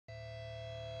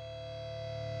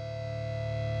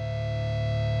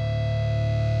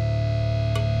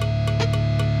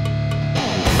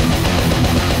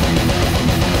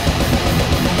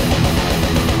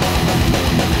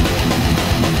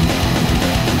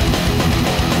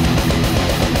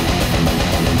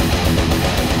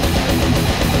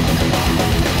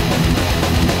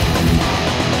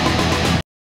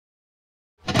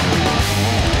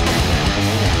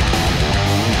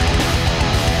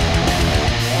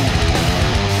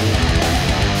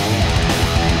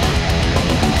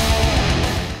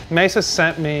Mesa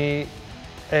sent me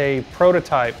a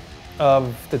prototype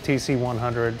of the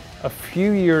TC-100 a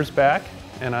few years back,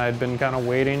 and I had been kind of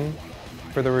waiting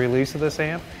for the release of this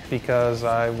amp because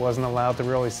I wasn't allowed to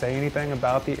really say anything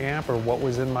about the amp or what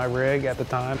was in my rig at the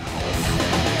time.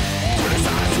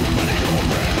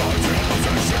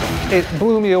 It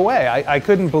blew me away. I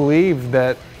couldn't believe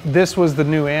that this was the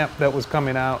new amp that was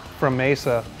coming out from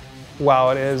Mesa.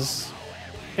 While it is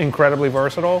incredibly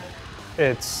versatile,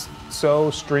 it's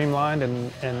so streamlined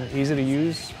and easy to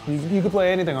use. You can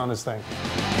play anything on this thing.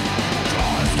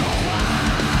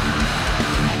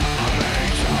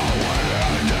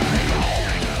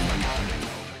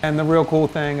 And the real cool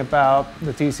thing about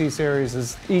the TC series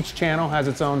is each channel has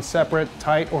its own separate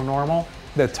tight or normal.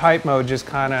 The tight mode just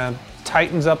kind of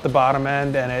tightens up the bottom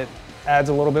end and it adds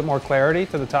a little bit more clarity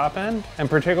to the top end. And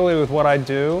particularly with what I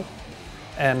do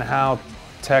and how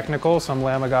technical some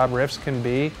Lamb of God riffs can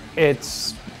be,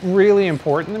 it's really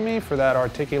important to me for that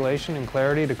articulation and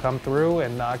clarity to come through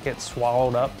and not get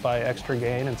swallowed up by extra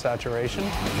gain and saturation.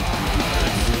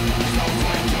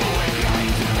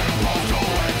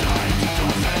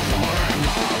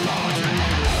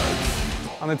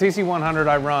 On the TC-100,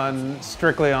 I run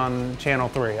strictly on channel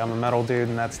 3. I'm a metal dude,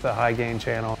 and that's the high gain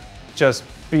channel. Just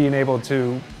being able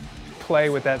to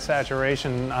play with that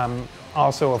saturation, I'm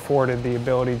also afforded the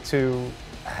ability to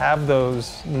have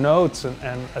those notes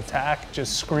and attack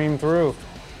just scream through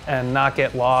and not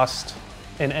get lost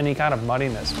in any kind of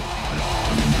muddiness.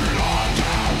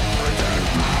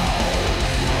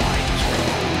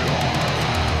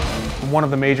 One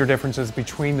of the major differences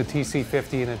between the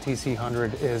TC-50 and the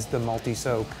TC-100 is the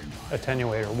multi-soak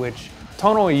attenuator, which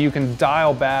tonally you can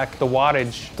dial back the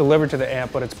wattage delivered to the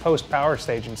amp, but it's post-power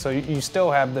staging. So you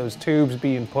still have those tubes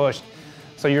being pushed.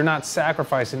 So you're not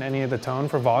sacrificing any of the tone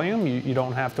for volume. You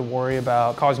don't have to worry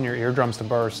about causing your eardrums to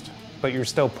burst, but you're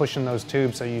still pushing those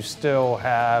tubes, so you still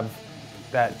have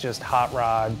that just hot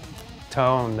rod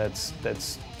tone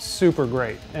that's super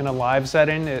great. In a live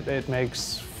setting, it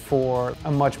makes for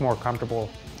a much more comfortable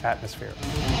atmosphere.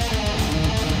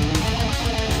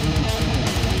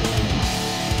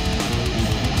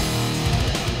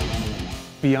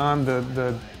 Beyond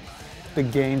the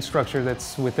gain structure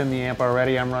that's within the amp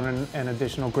already, I'm running an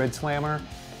additional grid slammer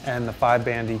and the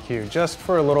 5-band EQ, just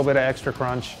for a little bit of extra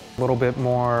crunch, a little bit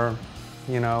more,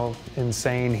 you know,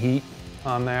 insane heat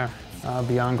on there.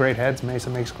 Beyond great heads, Mesa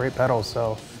makes great pedals,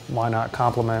 so why not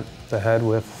complement the head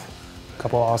with a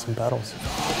couple awesome pedals?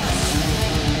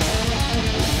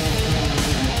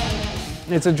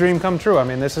 It's a dream come true. I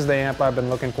mean, this is the amp I've been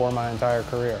looking for my entire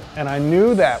career. And I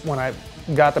knew that when I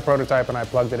got the prototype and I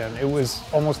plugged it in. It was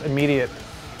almost immediate.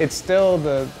 It's still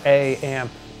the A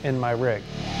amp in my rig.